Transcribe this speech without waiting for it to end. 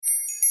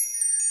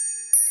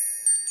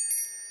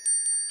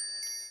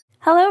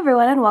Hello,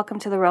 everyone, and welcome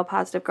to the Real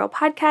Positive Girl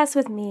podcast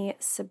with me,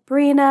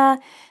 Sabrina.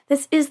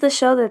 This is the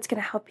show that's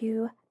going to help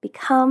you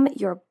become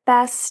your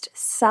best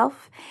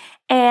self.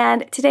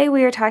 And today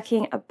we are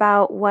talking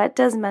about what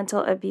does mental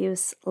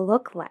abuse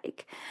look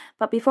like.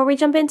 But before we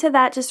jump into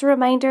that, just a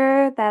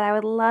reminder that I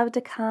would love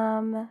to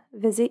come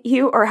visit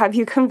you, or have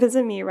you come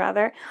visit me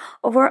rather,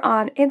 over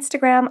on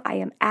Instagram. I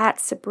am at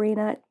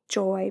Sabrina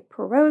Joy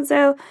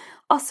Perozzo.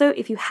 Also,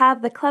 if you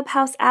have the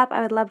Clubhouse app,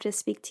 I would love to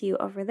speak to you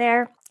over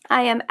there.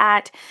 I am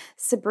at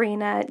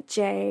Sabrina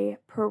J.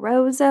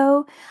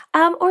 Perozzo,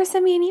 or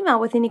send me an email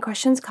with any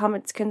questions,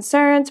 comments,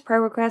 concerns,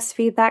 prayer requests,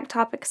 feedback,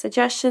 topic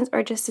suggestions,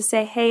 or just to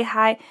say hey,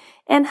 hi,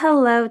 and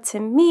hello to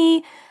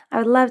me. I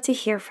would love to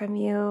hear from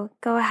you.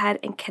 Go ahead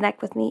and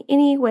connect with me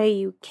any way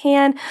you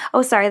can.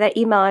 Oh, sorry, that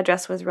email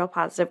address was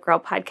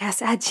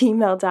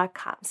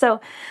realpositivegirlpodcast@gmail.com.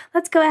 So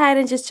let's go ahead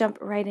and just jump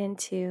right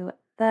into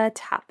the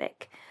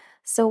topic.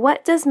 So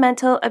what does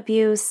mental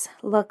abuse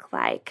look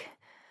like?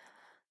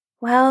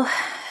 Well,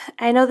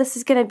 I know this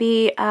is going to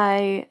be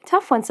a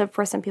tough one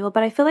for some people,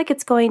 but I feel like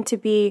it's going to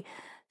be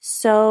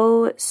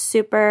so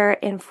super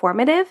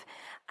informative.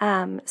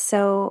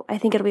 So I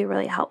think it'll be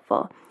really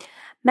helpful.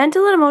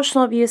 Mental and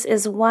emotional abuse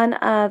is one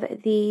of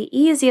the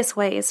easiest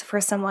ways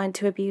for someone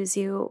to abuse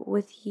you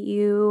with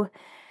you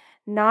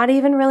not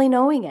even really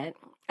knowing it.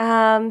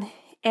 And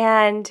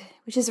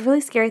which is a really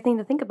scary thing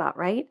to think about,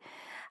 right?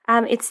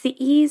 It's the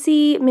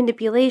easy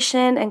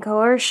manipulation and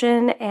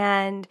coercion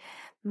and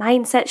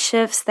mindset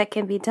shifts that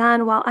can be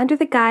done while under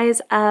the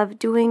guise of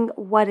doing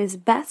what is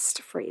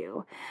best for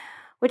you,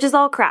 which is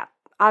all crap,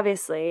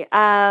 obviously.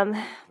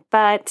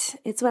 But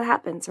it's what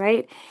happens,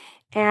 right?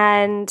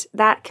 And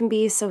that can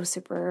be so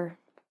super,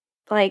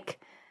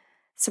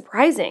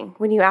 surprising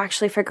when you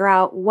actually figure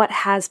out what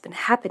has been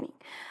happening,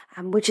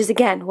 which is,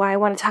 again, why I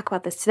want to talk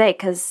about this today,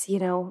 because,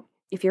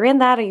 if you're in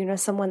that or you know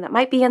someone that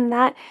might be in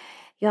that,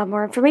 you'll have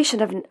more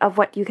information of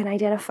what you can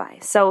identify.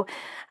 So,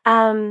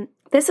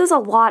 this is a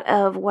lot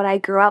of what I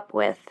grew up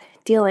with,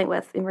 dealing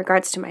with in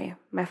regards to my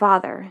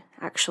father,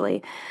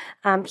 actually.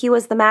 He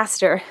was the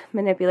master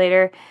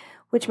manipulator,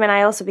 which meant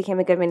I also became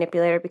a good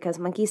manipulator because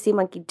monkey see,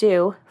 monkey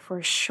do,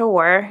 for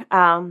sure.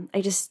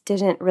 I just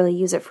didn't really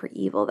use it for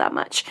evil that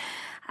much.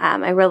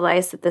 I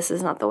realized that this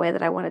is not the way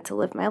that I wanted to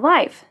live my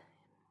life.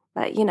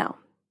 But,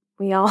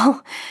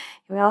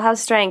 we all have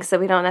strengths that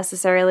we don't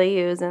necessarily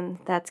use, and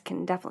that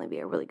can definitely be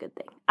a really good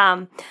thing.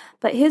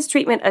 But his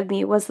treatment of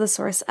me was the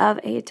source of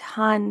a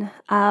ton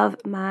of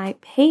my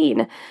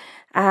pain.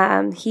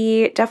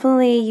 He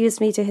definitely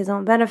used me to his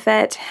own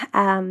benefit,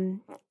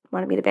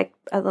 wanted me to be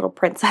a little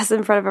princess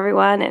in front of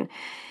everyone,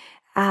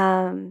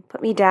 and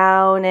put me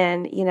down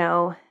and,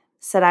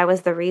 said I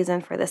was the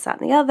reason for this,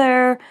 that, and the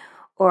other.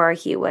 Or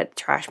he would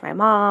trash my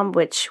mom,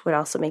 which would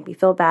also make me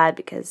feel bad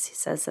because he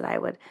says that I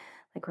would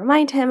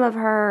remind him of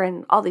her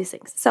and all these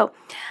things. So,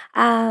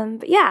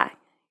 but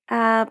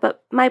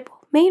my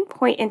main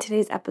point in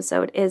today's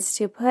episode is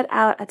to put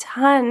out a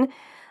ton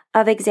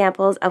of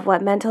examples of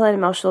what mental and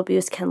emotional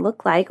abuse can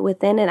look like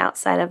within and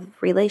outside of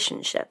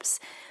relationships.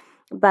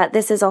 But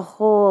this is a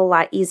whole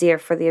lot easier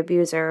for the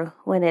abuser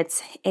when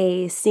it's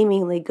a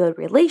seemingly good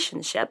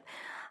relationship.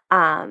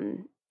 But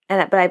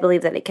I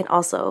believe that it can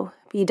also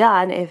be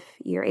done if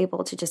you're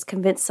able to just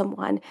convince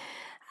someone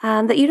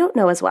that you don't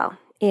know as well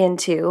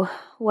into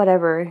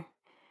whatever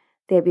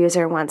the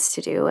abuser wants to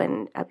do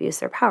and abuse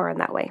their power in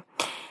that way.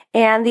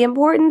 And the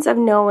importance of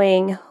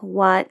knowing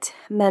what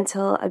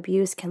mental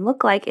abuse can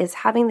look like is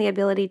having the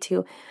ability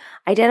to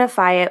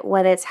identify it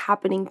when it's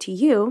happening to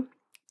you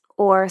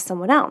or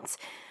someone else,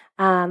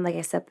 like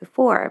I said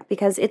before,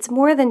 because it's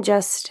more than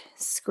just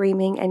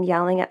screaming and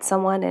yelling at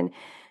someone and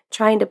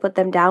trying to put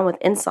them down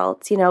with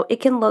insults. It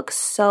can look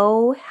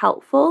so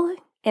helpful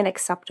and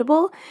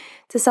acceptable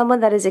to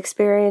someone that is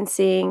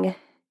experiencing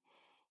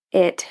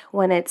it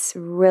when it's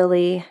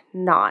really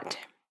not.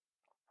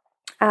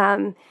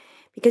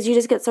 Because you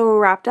just get so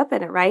wrapped up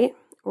in it, right?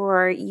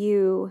 Or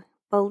you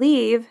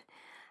believe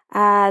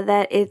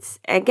that it's,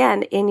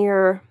 again, in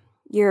your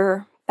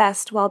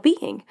best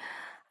well-being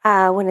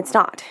when it's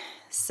not.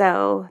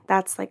 So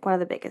that's one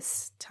of the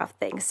biggest tough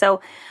things. So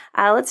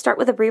let's start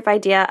with a brief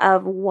idea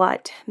of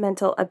what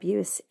mental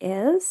abuse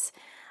is.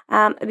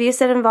 Abuse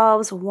that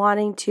involves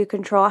wanting to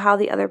control how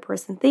the other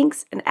person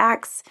thinks and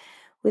acts,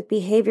 with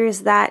behaviors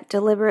that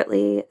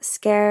deliberately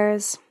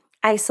scares,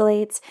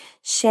 isolates,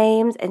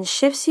 shames, and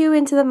shifts you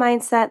into the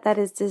mindset that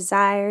is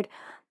desired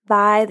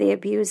by the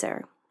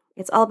abuser.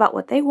 It's all about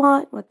what they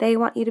want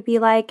you to be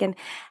like, and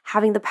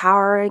having the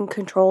power and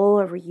control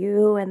over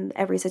you and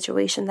every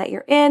situation that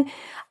you're in,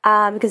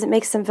 because it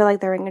makes them feel like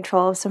they're in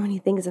control of so many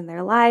things in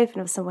their life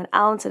and of someone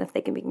else. And if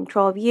they can be in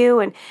control of you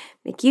and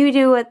make you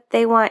do what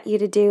they want you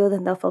to do,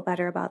 then they'll feel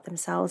better about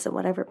themselves and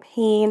whatever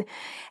pain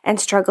and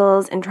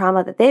struggles and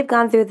trauma that they've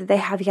gone through that they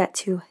have yet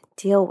to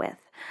deal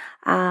with.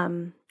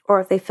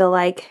 Or if they feel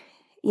like,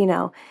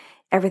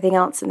 everything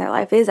else in their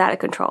life is out of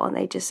control and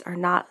they just are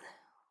not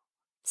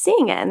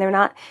seeing it and they're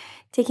not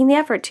taking the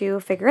effort to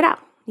figure it out.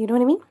 You know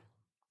what I mean?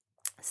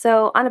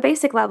 So on a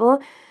basic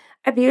level,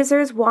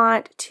 abusers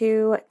want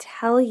to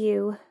tell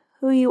you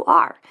who you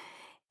are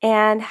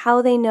and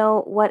how they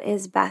know what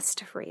is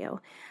best for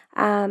you.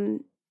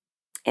 And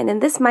in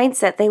this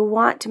mindset, they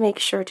want to make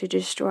sure to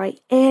destroy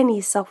any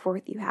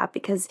self-worth you have,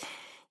 because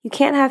you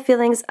can't have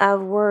feelings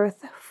of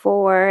worth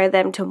for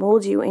them to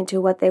mold you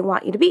into what they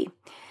want you to be.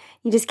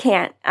 You just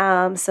can't.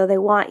 So they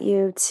want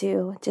you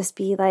to just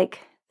be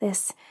like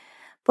this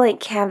blank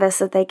canvas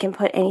that they can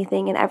put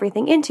anything and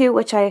everything into,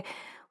 which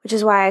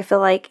is why I feel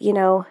like,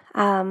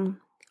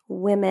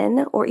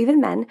 women or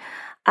even men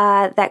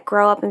that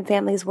grow up in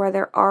families where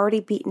they're already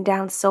beaten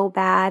down so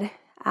bad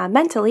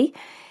mentally,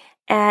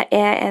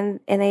 and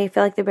they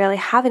feel like they barely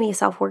have any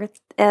self-worth,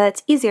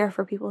 it's easier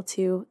for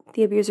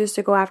the abusers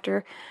to go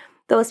after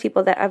those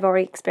people that have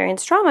already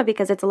experienced trauma,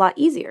 because it's a lot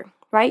easier,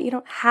 right? You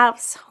don't have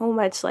so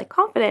much like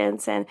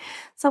confidence and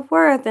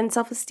self-worth and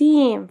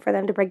self-esteem for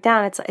them to break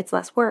down. It's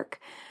less work,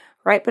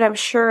 right? But I'm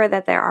sure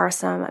that there are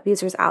some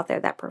abusers out there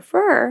that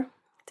prefer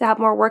to have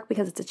more work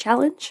because it's a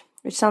challenge,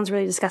 which sounds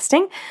really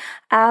disgusting.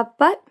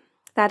 But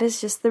that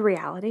is just the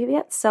reality of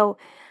it. So,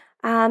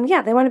 they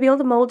want to be able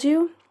to mold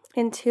you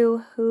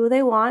into who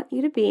they want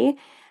you to be.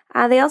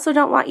 They also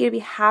don't want you to be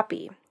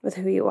happy with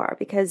who you are,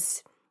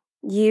 because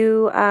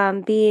you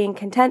being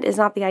content is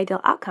not the ideal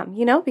outcome,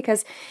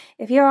 because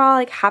if you're all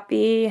like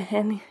happy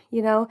and,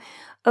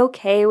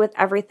 okay with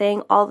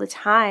everything all the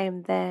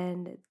time,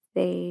 then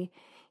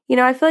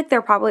I feel like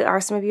there probably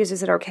are some abusers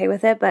that are okay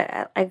with it,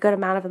 but a good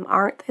amount of them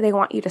aren't. They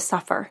want you to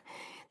suffer.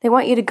 They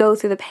want you to go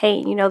through the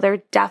pain.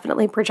 They're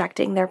definitely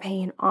projecting their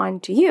pain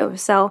onto you.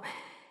 So,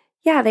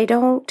 they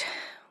don't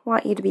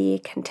want you to be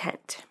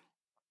content.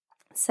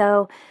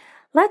 So,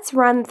 let's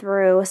run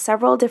through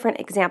several different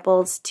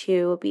examples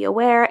to be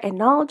aware and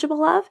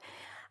knowledgeable of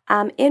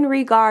in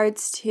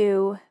regards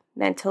to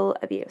mental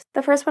abuse.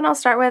 The first one I'll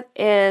start with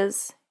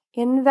is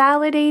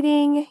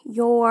invalidating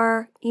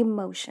your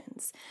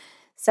emotions.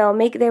 So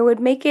they would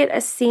make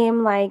it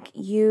seem like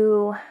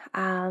you,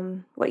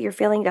 what you're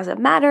feeling doesn't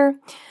matter,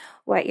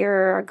 what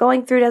you're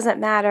going through doesn't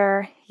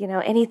matter,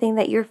 anything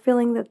that you're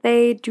feeling that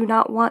they do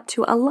not want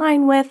to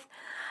align with,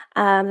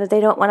 that they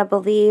don't want to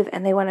believe,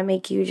 and they want to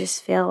make you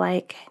just feel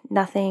like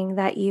nothing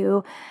that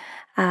you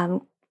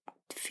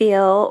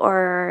feel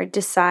or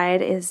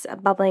decide is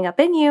bubbling up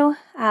in you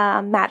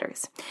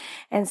matters.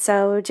 And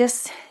so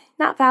just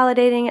not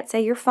validating it,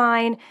 say you're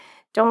fine,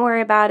 don't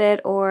worry about it,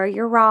 or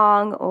you're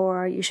wrong,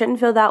 or you shouldn't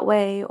feel that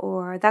way,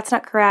 or that's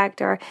not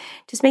correct, or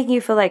just making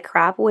you feel like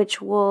crap,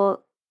 which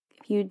will,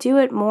 if you do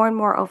it more and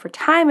more over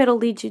time, it'll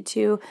lead you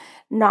to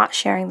not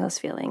sharing those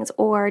feelings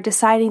or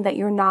deciding that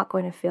you're not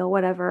going to feel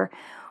whatever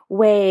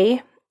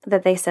way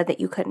that they said that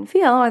you couldn't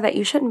feel or that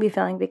you shouldn't be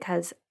feeling,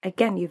 because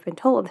again, you've been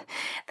told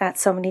that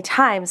so many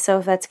times. So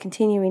if that's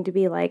continuing to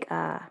be like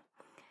a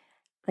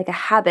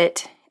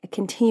habit, a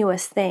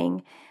continuous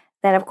thing,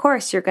 then of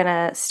course you're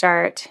gonna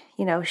start,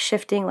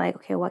 shifting like,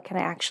 okay, what can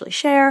I actually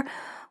share?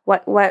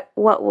 What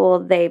will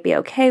they be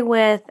okay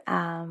with?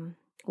 Or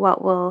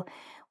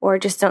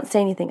just don't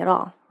say anything at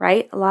all,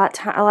 right? A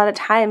lot of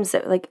times,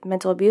 like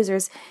mental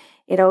abusers,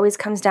 it always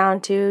comes down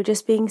to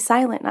just being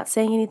silent, not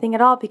saying anything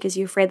at all, because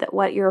you're afraid that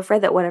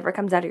whatever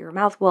comes out of your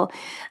mouth will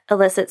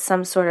elicit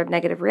some sort of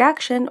negative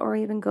reaction, or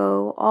even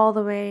go all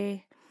the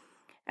way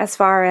as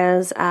far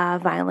as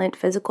violent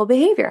physical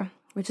behavior,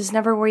 which is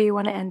never where you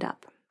want to end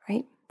up,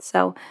 right?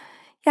 So,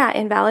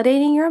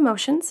 invalidating your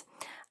emotions.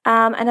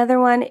 Another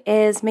one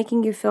is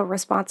making you feel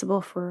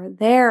responsible for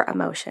their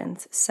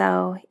emotions.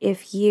 So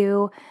if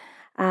you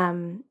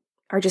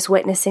are just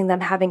witnessing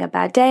them having a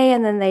bad day,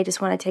 and then they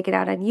just want to take it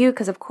out on you,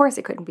 because of course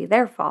it couldn't be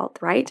their fault,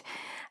 right?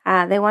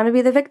 They want to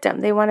be the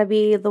victim. They want to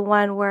be the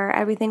one where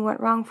everything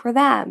went wrong for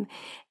them.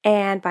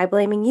 And by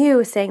blaming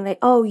you, saying that,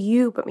 oh,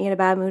 you put me in a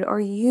bad mood, or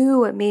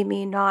you made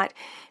me not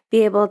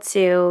be able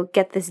to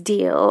get this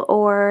deal,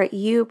 or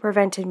you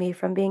prevented me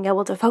from being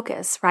able to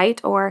focus,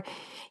 right? Or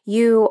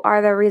you are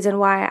the reason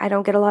why I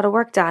don't get a lot of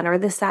work done, or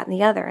this, that, and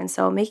the other. And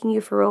so making you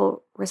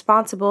feel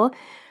responsible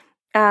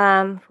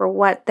for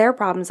what their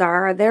problems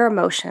are, or their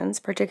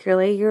emotions,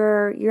 particularly,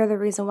 you're the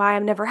reason why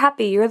I'm never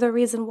happy. You're the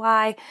reason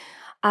why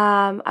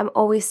I'm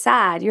always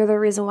sad. You're the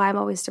reason why I'm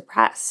always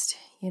depressed.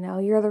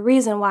 You're the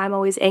reason why I'm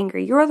always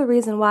angry. You're the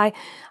reason why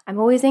I'm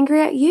always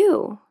angry at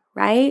you,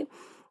 right?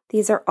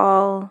 These are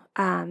all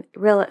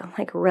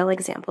real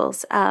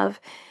examples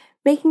of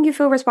making you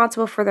feel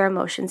responsible for their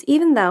emotions,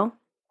 even though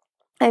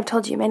I've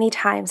told you many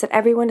times that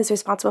everyone is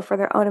responsible for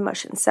their own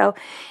emotions. So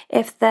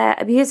if the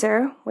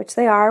abuser, which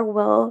they are,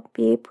 will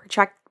be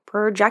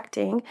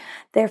projecting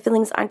their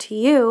feelings onto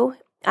you,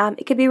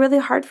 it could be really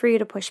hard for you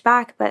to push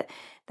back, but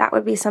that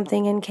would be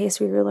something in case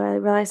we really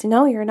realize,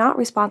 no, you're not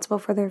responsible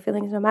for their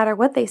feelings. No matter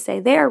what they say,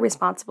 they are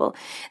responsible.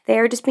 They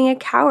are just being a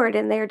coward,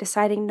 and they are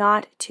deciding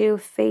not to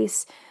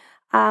face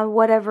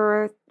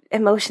whatever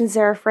emotions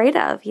they're afraid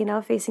of,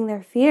 facing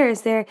their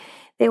fears.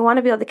 They want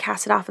to be able to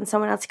cast it off on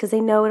someone else, because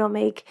they know it'll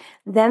make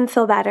them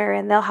feel better,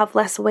 and they'll have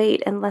less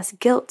weight and less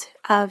guilt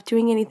of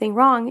doing anything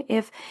wrong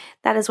if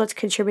that is what's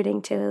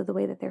contributing to the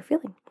way that they're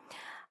feeling.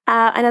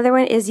 Another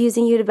one is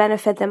using you to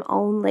benefit them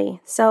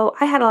only. So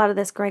I had a lot of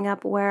this growing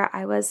up where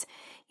I was,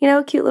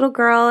 a cute little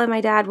girl, and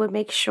my dad would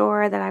make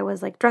sure that I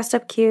was like dressed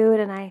up cute,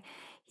 and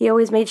he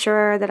always made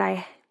sure that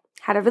I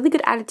had a really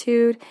good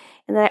attitude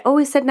and that I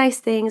always said nice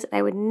things, and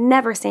I would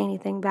never say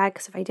anything bad,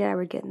 because if I did, I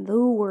would get in the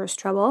worst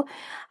trouble.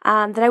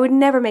 That I would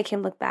never make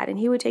him look bad, and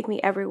he would take me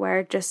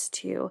everywhere just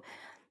to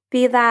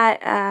be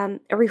that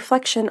a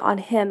reflection on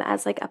him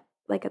as like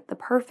the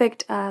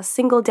perfect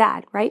single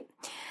dad, right?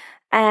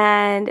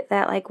 And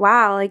that like,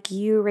 wow, like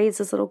you raised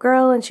this little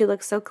girl and she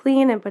looks so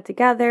clean and put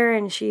together,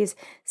 and she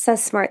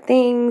says smart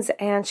things,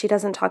 and she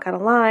doesn't talk out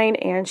of line,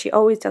 and she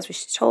always does what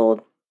she's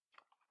told.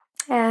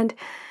 And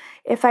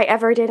if I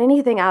ever did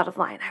anything out of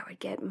line, I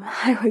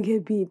would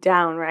get beat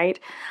down, right?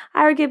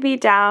 I would get beat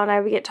down. I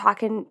would get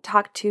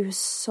talked to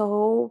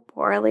so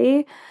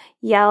poorly,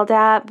 yelled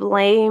at,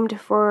 blamed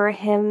for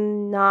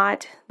him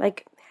not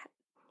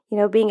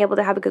being able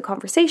to have a good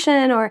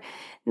conversation, or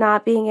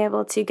not being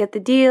able to get the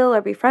deal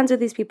or be friends with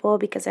these people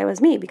because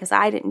because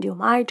I didn't do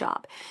my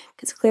job,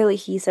 because clearly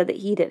he said that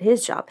he did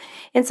his job.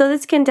 And so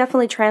this can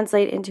definitely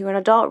translate into an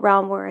adult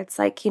realm where it's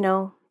like,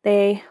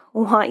 they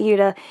want you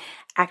to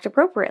act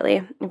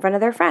appropriately in front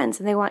of their friends,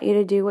 and they want you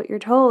to do what you're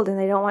told, and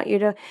they don't want you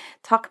to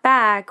talk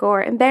back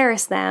or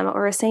embarrass them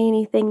or say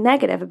anything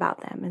negative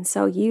about them. And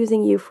so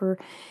using you for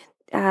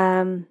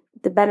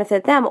to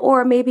benefit them,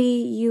 or maybe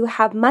you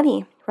have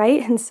money,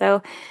 right? And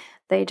so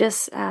they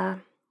just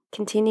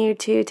continue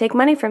to take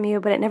money from you,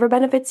 but it never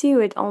benefits you.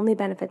 It only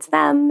benefits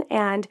them.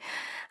 And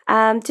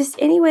just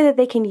any way that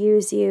they can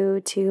use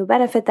you to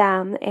benefit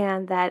them,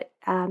 and that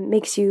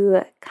makes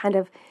you kind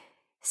of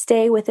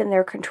stay within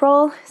their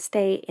control,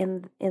 stay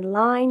in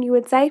line, you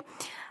would say,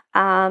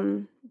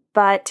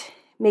 but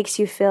makes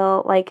you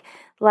feel like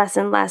less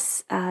and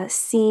less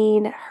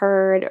seen,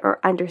 heard, or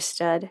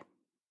understood.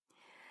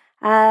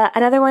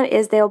 Another one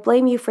is they'll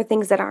blame you for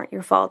things that aren't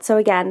your fault. So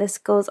again, this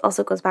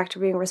also goes back to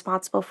being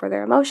responsible for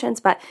their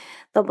emotions, but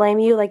they'll blame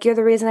you like, you're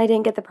the reason I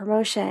didn't get the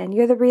promotion.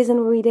 You're the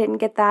reason we didn't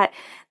get that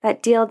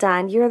deal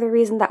done. You're the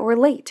reason that we're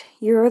late.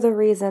 You're the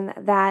reason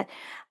that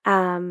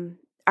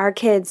our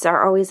kids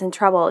are always in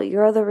trouble.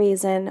 You're the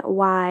reason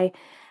why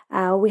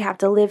we have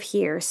to live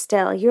here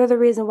still. You're the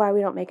reason why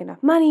we don't make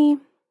enough money.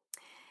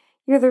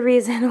 You're the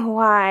reason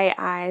why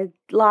I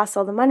lost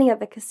all the money at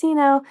the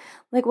casino.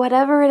 Like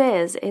whatever it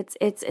is,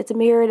 it's a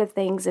myriad of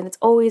things, and it's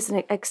always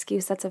an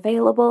excuse that's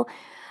available.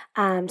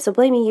 So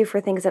blaming you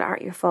for things that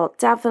aren't your fault,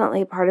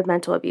 definitely part of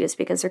mental abuse,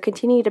 because they're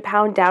continuing to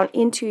pound down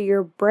into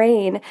your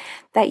brain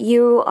that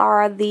you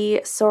are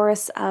the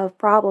source of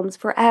problems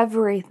for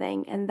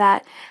everything, and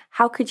that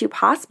how could you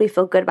possibly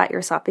feel good about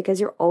yourself, because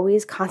you're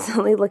always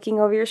constantly looking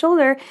over your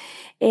shoulder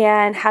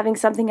and having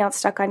something else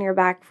stuck on your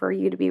back for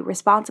you to be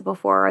responsible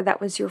for, or that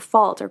was your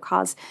fault or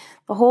caused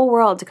the whole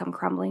world to come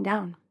crumbling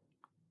down.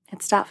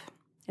 It's tough.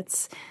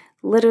 It's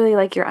literally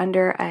like you're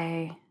under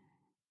a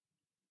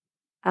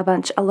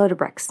load of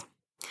bricks.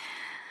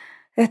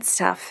 It's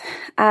tough.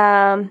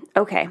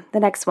 Okay, the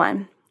next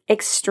one,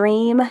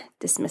 extreme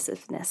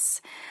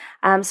dismissiveness.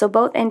 So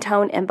both in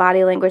tone and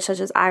body language, such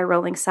as eye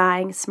rolling,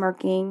 sighing,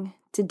 smirking,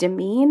 to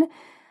demean.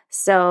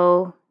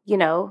 So,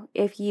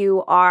 if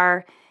you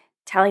are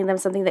telling them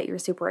something that you're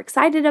super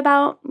excited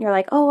about, you're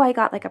like, oh, I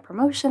got like a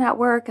promotion at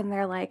work, and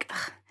they're like,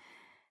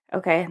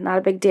 okay, not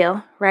a big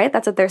deal, right?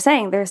 That's what they're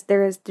saying. They're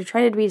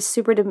trying to be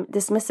super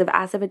dismissive,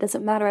 as if it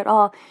doesn't matter at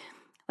all.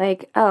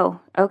 Like,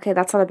 oh, okay,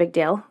 that's not a big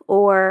deal.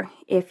 Or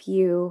if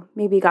you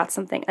maybe got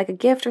something like a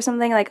gift or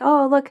something, like,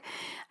 oh, look,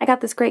 I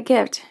got this great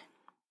gift.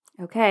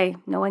 Okay,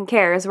 no one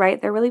cares,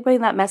 right? They're really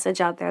putting that message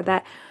out there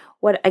that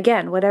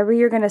whatever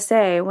you're going to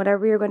say,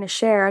 whatever you're going to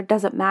share,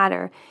 doesn't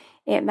matter.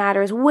 It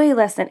matters way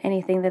less than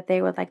anything that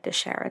they would like to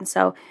share. And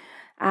so,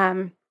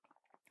 and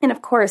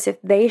of course,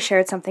 if they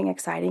shared something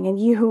exciting and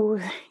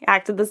you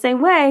acted the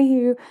same way,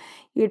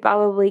 you'd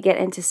probably get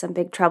into some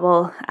big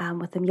trouble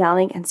with them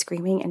yelling and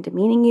screaming and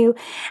demeaning you,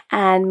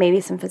 and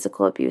maybe some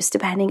physical abuse,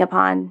 depending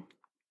upon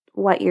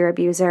what your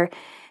abuser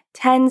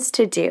tends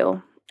to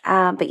do.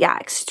 But yeah,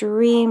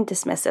 extreme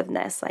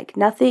dismissiveness, like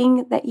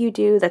nothing that you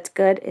do that's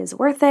good is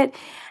worth it.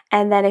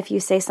 And then if you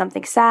say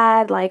something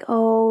sad, like,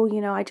 oh,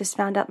 I just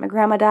found out my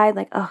grandma died,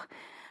 like, oh,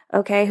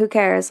 okay, who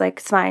cares? Like,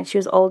 it's fine. She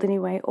was old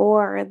anyway.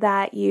 Or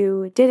that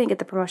you didn't get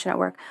the promotion at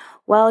work.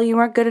 Well, you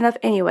weren't good enough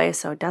anyway,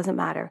 so it doesn't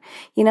matter.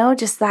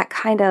 Just that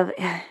kind of,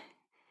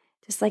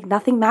 just like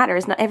nothing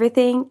matters. Not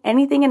anything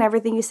and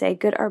everything you say,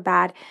 good or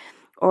bad,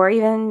 or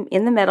even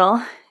in the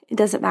middle, it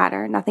doesn't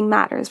matter. Nothing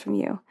matters from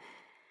you,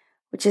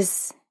 which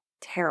is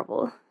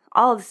terrible.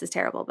 All of this is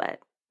terrible, but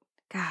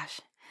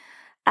gosh.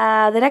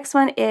 The next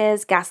one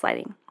is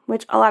gaslighting,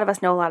 which a lot of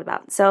us know a lot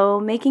about. So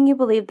making you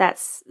believe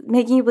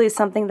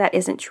something that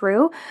isn't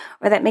true,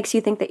 or that makes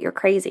you think that you're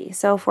crazy.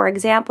 So for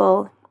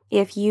example,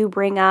 if you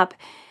bring up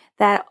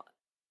that,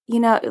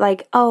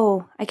 like,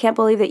 oh, I can't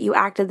believe that you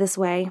acted this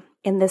way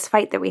in this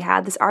fight that we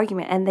had, this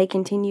argument, and they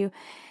continue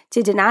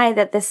to deny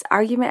that this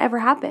argument ever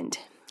happened.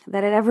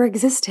 that it ever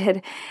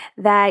existed,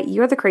 that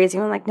you're the crazy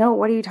one. Like, no,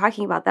 what are you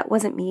talking about? That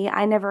wasn't me.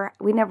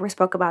 We never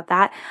spoke about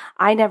that.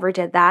 I never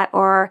did that.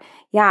 Or,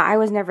 yeah, I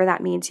was never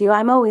that mean to you.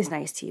 I'm always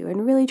nice to you.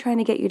 And really trying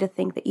to get you to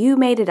think that you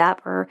made it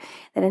up or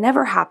that it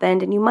never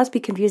happened. And you must be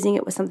confusing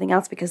it with something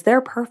else because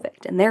they're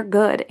perfect and they're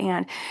good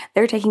and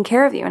they're taking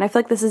care of you. And I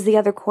feel like this is the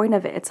other coin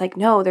of it. It's like,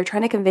 no, they're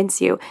trying to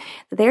convince you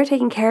that they're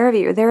taking care of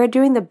you. They're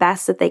doing the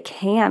best that they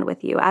can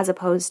with you, as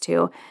opposed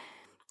to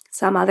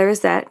some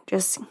others that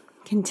just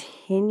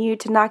continue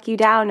to knock you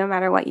down no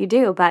matter what you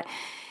do. But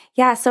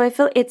yeah, so I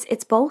feel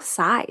it's both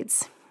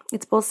sides.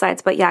 It's both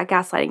sides. But yeah,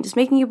 gaslighting, just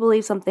making you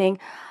believe something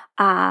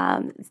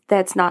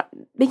that's not,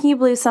 making you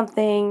believe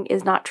something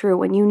is not true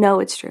when you know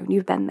it's true and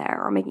you've been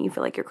there, or making you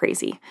feel like you're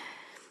crazy.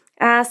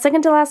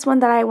 Second to last one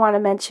that I want to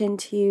mention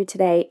to you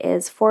today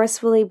is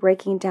forcefully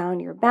breaking down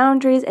your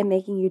boundaries and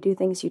making you do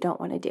things you don't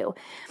want to do.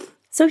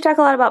 So we talk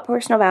a lot about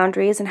personal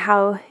boundaries and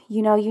how,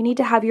 you need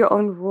to have your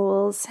own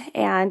rules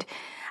and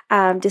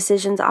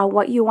decisions on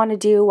what you want to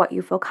do, what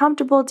you feel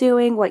comfortable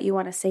doing, what you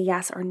want to say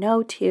yes or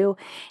no to,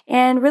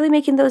 and really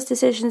making those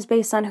decisions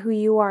based on who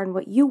you are and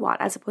what you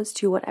want, as opposed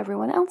to what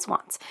everyone else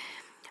wants.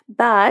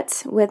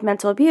 But with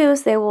mental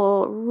abuse, they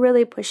will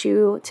really push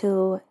you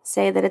to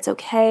say that it's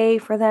okay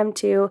for them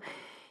to,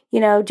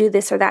 do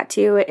this or that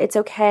to you. It's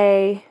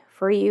okay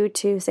for you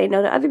to say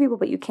no to other people,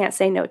 but you can't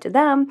say no to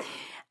them.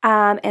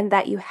 And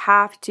that you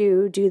have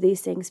to do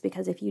these things,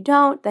 because if you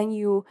don't, then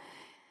you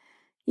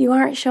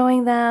aren't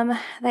showing them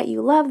that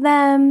you love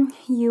them.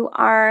 You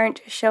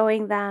aren't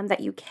showing them that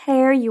you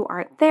care. You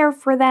aren't there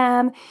for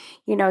them.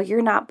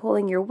 You're not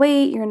pulling your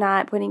weight. You're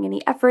not putting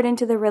any effort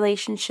into the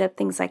relationship,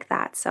 things like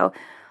that. So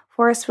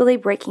forcefully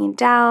breaking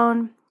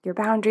down your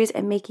boundaries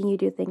and making you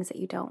do things that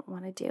you don't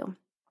want to do.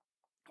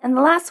 And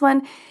the last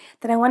one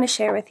that I want to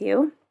share with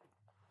you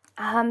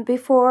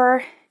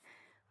before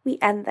we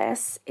end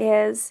this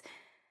is,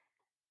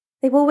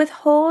 they will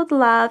withhold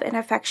love and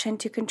affection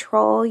to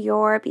control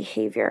your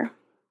behavior.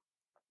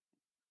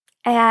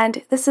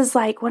 And this is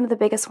like one of the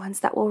biggest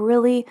ones that will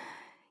really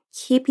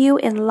keep you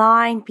in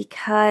line,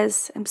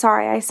 because, I'm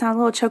sorry, I sound a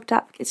little choked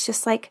up. It's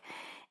just like,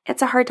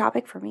 it's a hard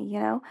topic for me,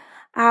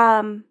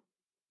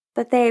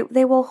 But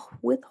they will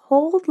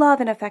withhold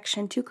love and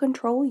affection to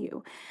control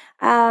you,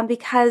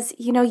 because,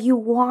 you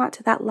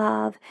want that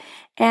love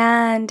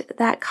and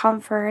that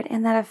comfort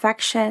and that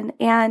affection.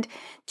 And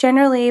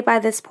generally by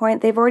this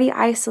point, they've already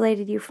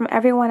isolated you from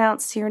everyone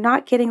else. So you're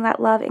not getting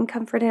that love and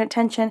comfort and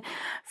attention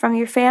from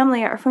your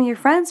family or from your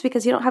friends,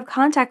 because you don't have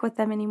contact with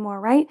them anymore,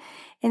 right?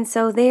 And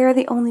so they are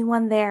the only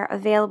one there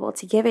available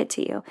to give it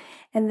to you.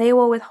 And they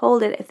will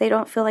withhold it if they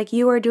don't feel like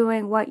you are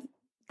doing what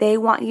they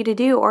want you to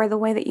do, or the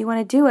way that you want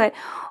to do it,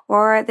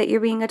 or that you're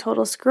being a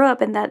total screw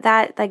up, and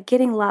that like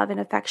getting love and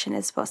affection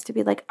is supposed to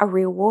be like a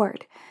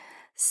reward.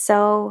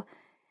 So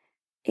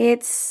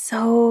it's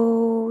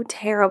so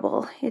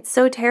terrible. It's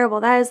so terrible.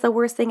 That is the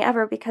worst thing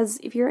ever, because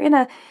if you're in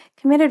a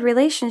committed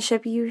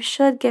relationship, you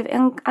should give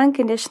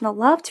unconditional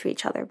love to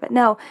each other. But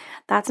no,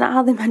 that's not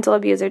how the mental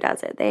abuser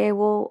does it. They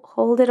will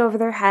hold it over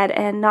their head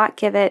and not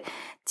give it,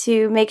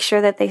 to make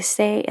sure that they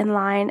stay in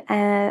line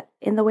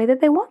in the way that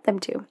they want them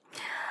to.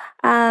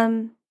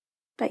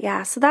 But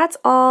yeah, so that's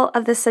all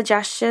of the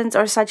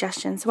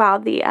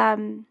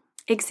the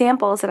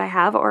examples that I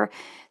have, or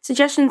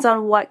suggestions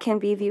on what can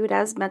be viewed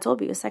as mental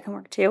abuse. That can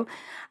work too.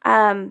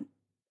 And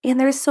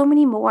there's so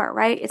many more,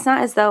 right? It's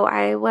not as though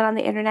I went on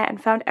the internet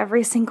and found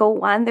every single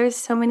one. There's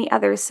so many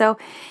others. So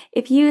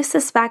if you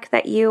suspect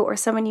that you or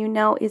someone you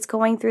know is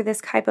going through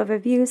this type of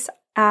abuse,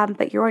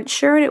 but you weren't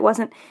sure and it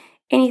wasn't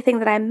anything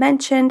that I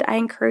mentioned, I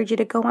encourage you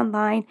to go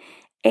online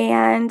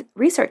and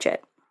research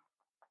it.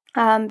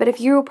 But if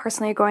you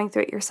personally are going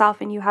through it yourself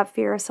and you have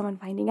fear of someone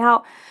finding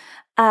out,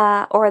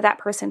 or that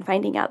person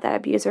finding out, that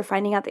abuser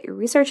finding out that you're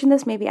researching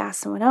this, maybe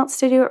ask someone else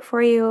to do it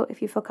for you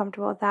if you feel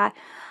comfortable with that.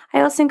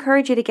 I also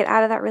encourage you to get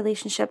out of that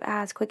relationship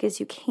as quick as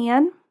you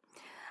can.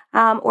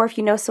 Or if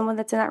you know someone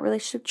that's in that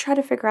relationship, try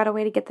to figure out a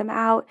way to get them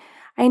out.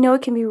 I know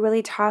it can be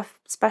really tough,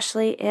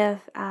 especially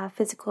if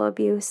physical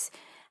abuse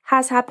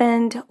has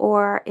happened,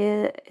 or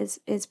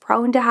is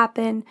prone to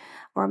happen,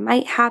 or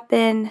might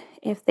happen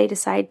if they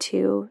decide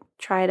to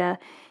try to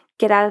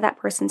get out of that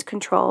person's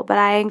control. But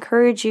I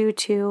encourage you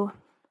to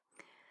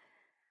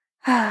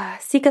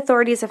seek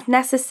authorities if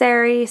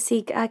necessary,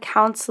 seek a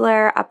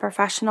counselor, a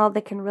professional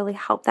that can really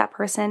help that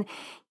person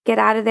get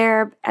out of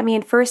there. I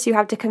mean, first you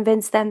have to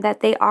convince them that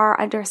they are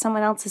under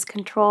someone else's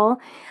control.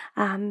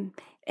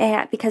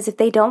 And because if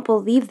they don't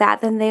believe that,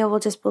 then they will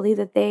just believe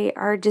that they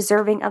are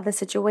deserving of the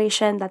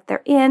situation that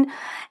they're in,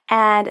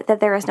 and that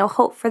there is no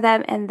hope for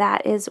them, and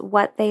that is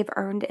what they've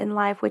earned in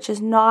life, which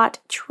is not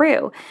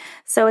true.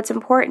 So it's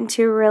important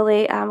to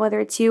really, whether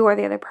it's you or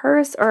the other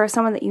person or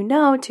someone that you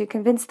know, to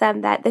convince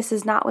them that this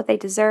is not what they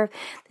deserve.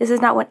 This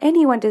is not what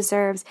anyone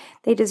deserves.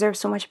 They deserve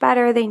so much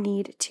better. They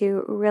need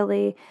to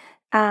really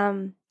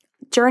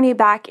journey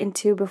back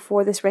into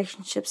before this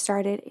relationship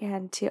started,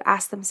 and to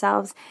ask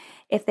themselves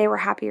if they were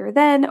happier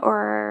then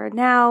or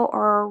now,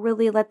 or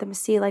really let them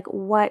see like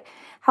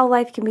how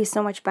life can be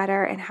so much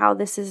better and how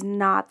this is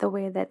not the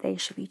way that they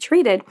should be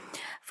treated,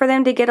 for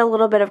them to get a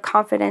little bit of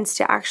confidence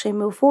to actually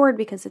move forward,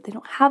 because if they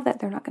don't have that,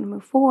 they're not going to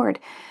move forward,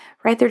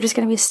 right? They're just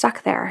going to be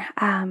stuck there.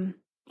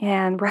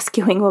 And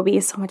rescuing will be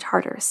so much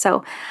harder.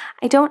 So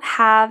I don't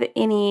have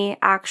any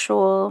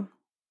actual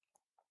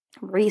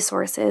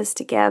resources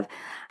to give.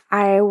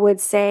 I would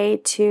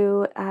say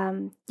you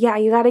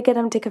got to get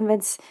them to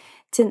convince,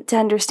 to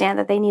understand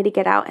that they need to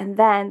get out, and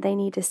then they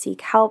need to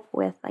seek help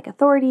with like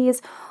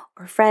authorities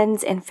or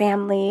friends and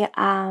family,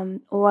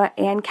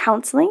 and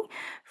counseling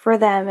for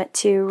them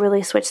to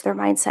really switch their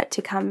mindset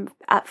to come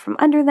up from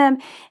under them,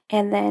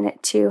 and then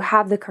to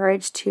have the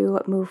courage to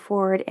move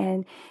forward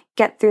and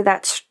get through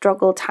that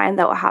struggle time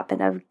that will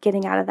happen of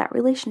getting out of that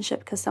relationship,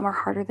 because some are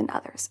harder than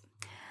others.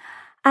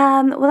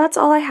 Well, that's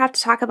all I have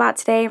to talk about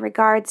today in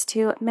regards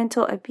to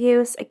mental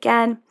abuse.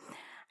 Again,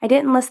 I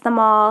didn't list them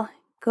all.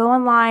 Go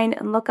online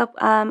and look up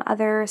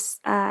other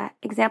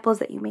examples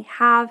that you may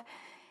have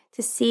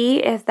to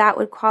see if that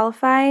would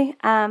qualify.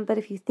 But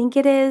if you think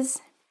it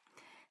is,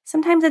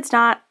 sometimes it's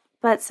not,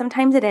 but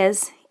sometimes it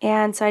is.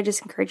 And so I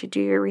just encourage you to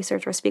do your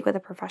research or speak with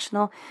a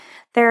professional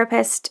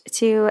therapist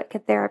to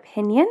get their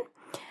opinion.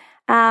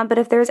 But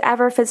if there's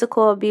ever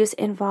physical abuse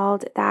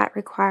involved, that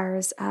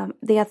requires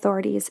the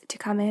authorities to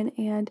come in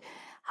and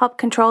help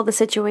control the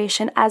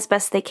situation as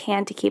best they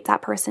can to keep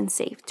that person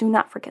safe. Do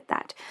not forget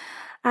that.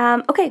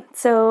 Okay,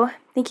 so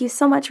thank you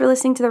so much for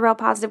listening to the Real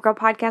Positive Girl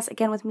podcast,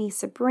 again with me,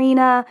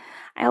 Sabrina.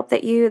 I hope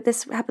that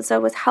this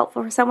episode was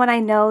helpful for someone. I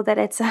know that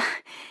it's a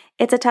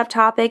tough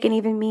topic, and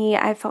even me,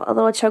 I felt a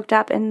little choked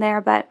up in there,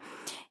 but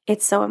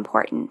it's so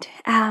important.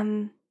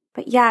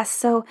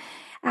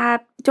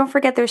 Don't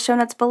forget there's show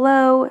notes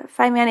below.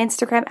 Find me on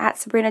Instagram at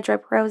Sabrina Joy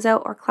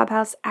Perozzo, or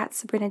Clubhouse at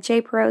Sabrina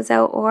J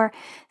Perozzo, or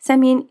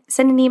send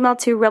an email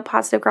to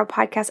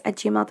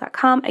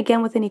realpositivegirlpodcast@gmail.com.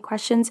 Again, with any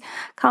questions,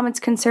 comments,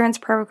 concerns,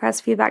 prayer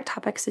requests, feedback,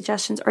 topic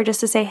suggestions, or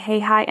just to say hey,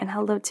 hi, and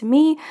hello to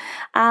me.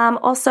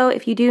 Also,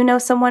 if you do know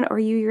someone, or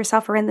you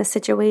yourself are in the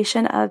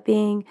situation of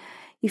you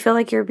feel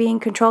like you're being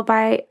controlled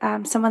by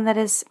someone that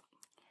is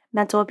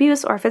mental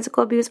abuse or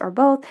physical abuse or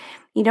both,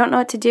 you don't know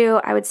what to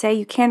do, I would say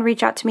you can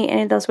reach out to me in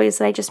any of those ways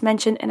that I just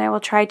mentioned, and I will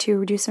try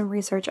to do some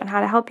research on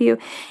how to help you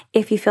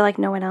if you feel like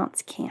no one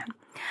else can.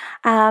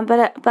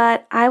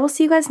 But I will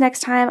see you guys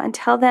next time.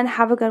 Until then,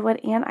 have a good one,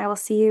 and I will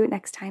see you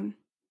next time.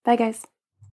 Bye, guys.